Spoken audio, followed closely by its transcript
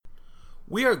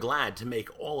We are glad to make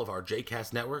all of our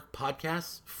JCast Network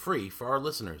podcasts free for our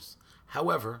listeners.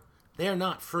 However, they are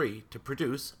not free to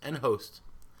produce and host.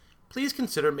 Please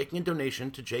consider making a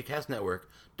donation to JCast Network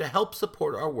to help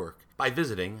support our work by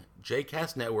visiting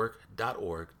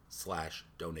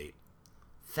jcastnetwork.org/donate.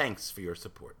 Thanks for your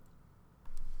support.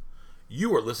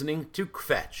 You are listening to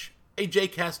Kvetch, a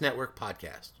JCast Network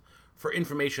podcast. For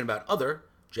information about other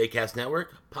JCast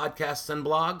Network podcasts and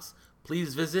blogs,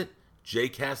 please visit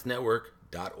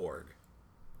jcastnetwork.org.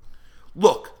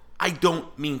 Look, I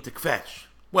don't mean to kvetch.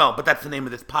 Well, but that's the name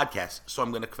of this podcast, so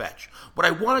I'm going to kvetch. What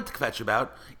I wanted to kvetch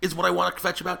about is what I want to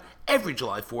kvetch about every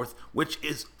July 4th, which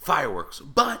is fireworks.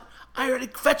 But I already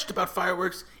kvetched about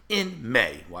fireworks in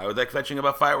May. Why was I kvetching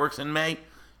about fireworks in May?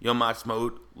 Yom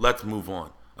Ha'atzmaut, let's move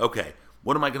on. Okay,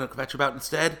 what am I going to kvetch about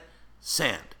instead?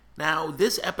 Sand. Now,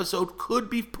 this episode could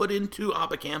be put into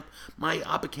Abba Camp. My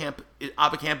Abba Camp is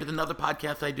another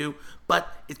podcast I do,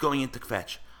 but it's going into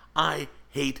Kvetch. I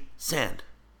hate sand.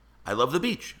 I love the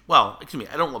beach. Well, excuse me,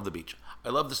 I don't love the beach. I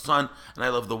love the sun, and I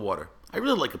love the water. I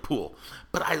really like a pool,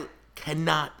 but I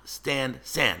cannot stand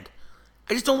sand.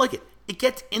 I just don't like it. It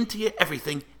gets into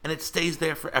everything, and it stays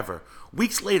there forever.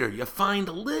 Weeks later, you find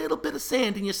a little bit of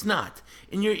sand in your snot,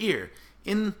 in your ear,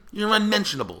 in your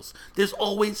unmentionables. There's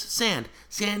always sand.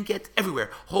 Sand gets everywhere.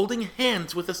 Holding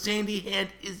hands with a sandy hand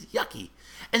is yucky.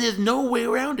 And there's no way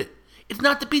around it. It's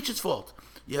not the beach's fault.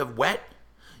 You have wet,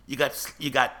 you got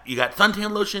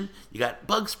suntan lotion, you got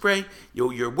bug spray,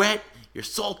 you're wet, you're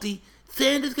salty.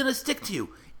 Sand is gonna stick to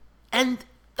you. And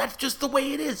that's just the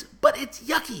way it is. But it's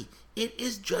yucky. It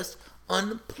is just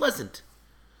unpleasant.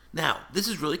 Now, this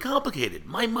is really complicated.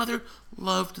 My mother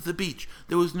loved the beach.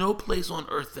 There was no place on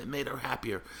earth that made her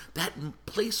happier. That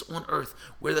place on earth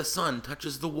where the sun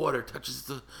touches the water, touches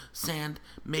the sand,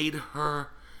 made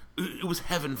her, it was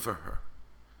heaven for her.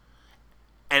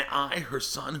 And I, her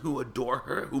son, who adore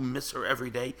her, who miss her every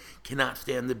day, cannot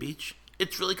stand the beach.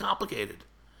 It's really complicated.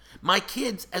 My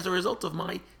kids, as a result of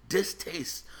my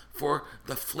distaste for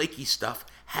the flaky stuff,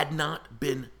 had not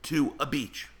been to a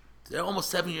beach. They're almost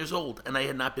 7 years old, and I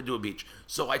had not been to a beach.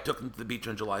 So I took them to the beach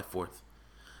on July 4th.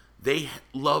 They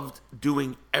loved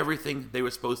doing everything they were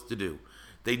supposed to do.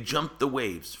 They jumped the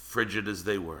waves, frigid as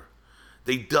they were.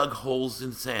 They dug holes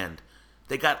in sand.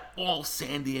 They got all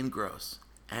sandy and gross.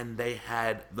 And they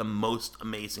had the most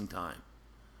amazing time.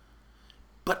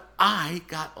 But I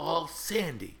got all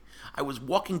sandy. I was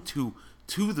walking to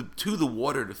the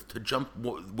water to jump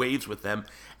waves with them,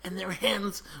 and their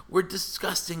hands were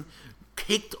disgusting,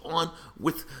 caked on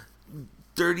with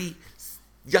dirty,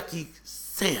 yucky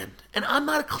sand. And I'm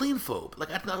not a clean phobe.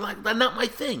 That's not my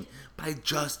thing. But I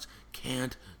just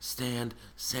can't stand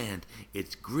sand.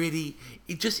 It's gritty.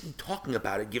 Talking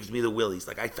about it gives me the willies.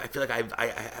 I feel like I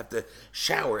have to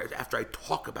shower after I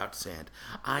talk about sand.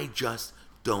 I just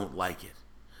don't like it.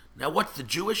 Now, what's the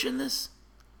Jewish in this?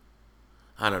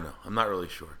 I don't know. I'm not really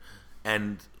sure.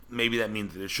 And maybe that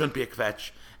means that it shouldn't be a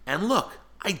kvetch. And look,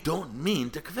 I don't mean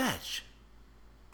to kvetch.